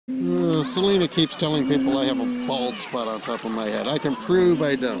Selena keeps telling people I have a bald spot on top of my head. I can prove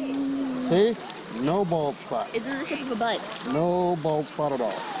I don't. See? No bald spot. It's in the shape of a butt. No bald spot at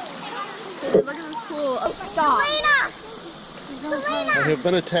all. Look at this cool. Oh, stop. Selena! I have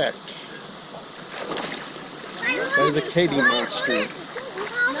been attacked by the Katie monster.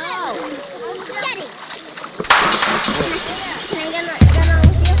 No. Daddy. Can I get on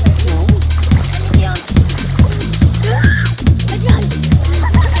with you? No.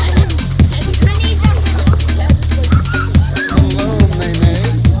 Hello, May-May.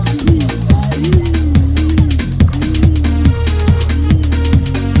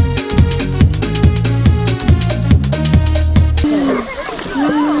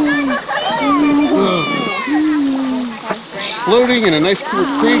 Floating in a nice cool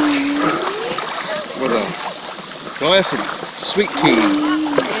creek with a glass of sweet tea.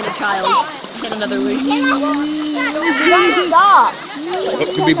 And a child. Get another week. Stop! What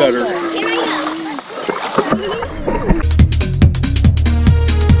could be better?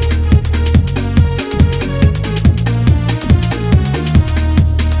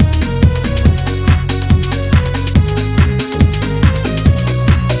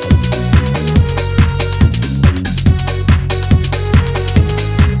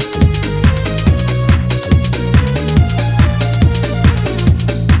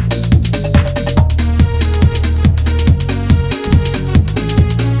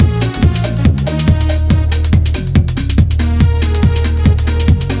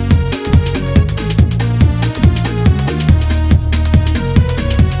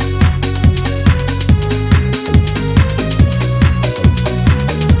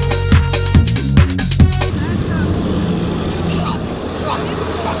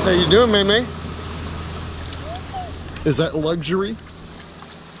 How you doing, May-May? Is that luxury?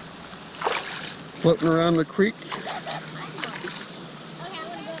 Floating around the creek?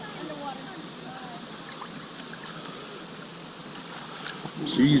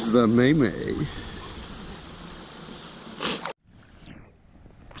 She's the May-May.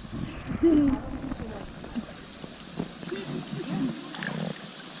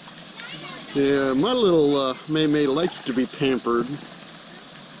 Yeah, my little May-May likes to be pampered.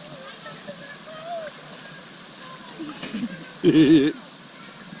 Hey,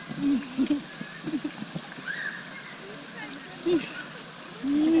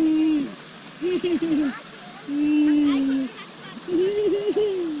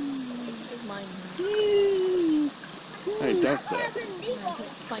 duck that.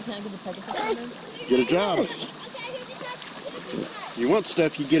 Get a job. You want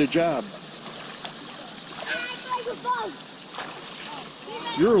stuff, you get a job.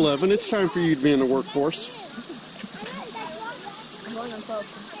 You're 11, it's time for you to be in the workforce.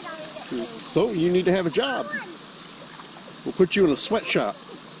 So you need to have a job. We'll put you in a sweatshop.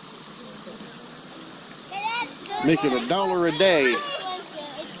 Making $1 a day.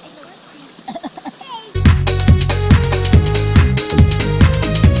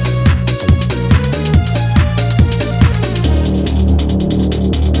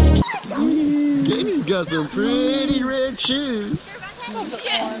 Katie's got some pretty red shoes.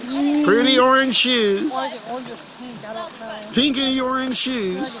 Pretty orange shoes. Pinky orange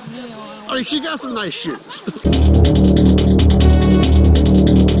shoes. I mean, she got some nice shoes.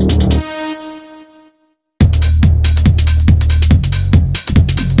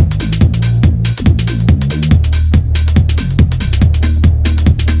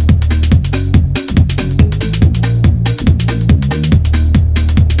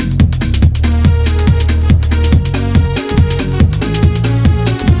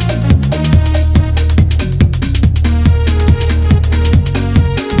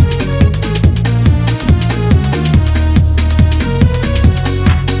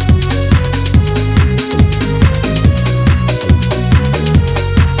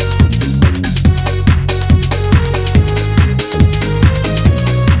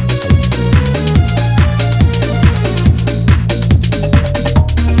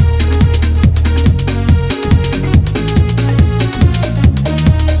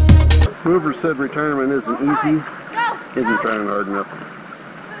 Whoever said retirement isn't easy isn't trying hard enough.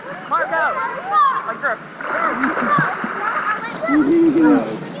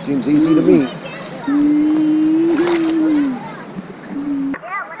 Seems easy to me.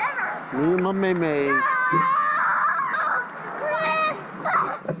 Me and my May-May.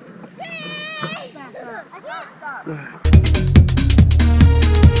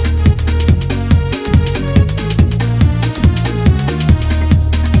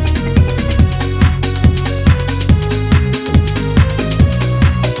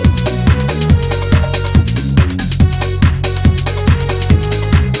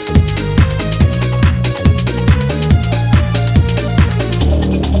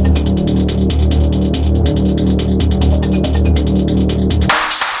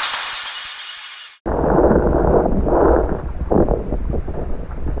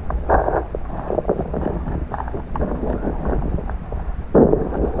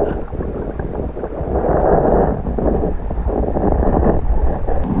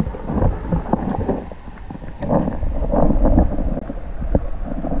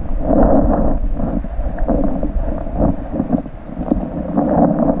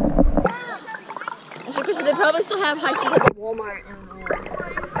 probably still have high seas at the Walmart.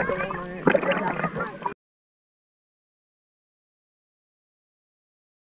 At the Walmart.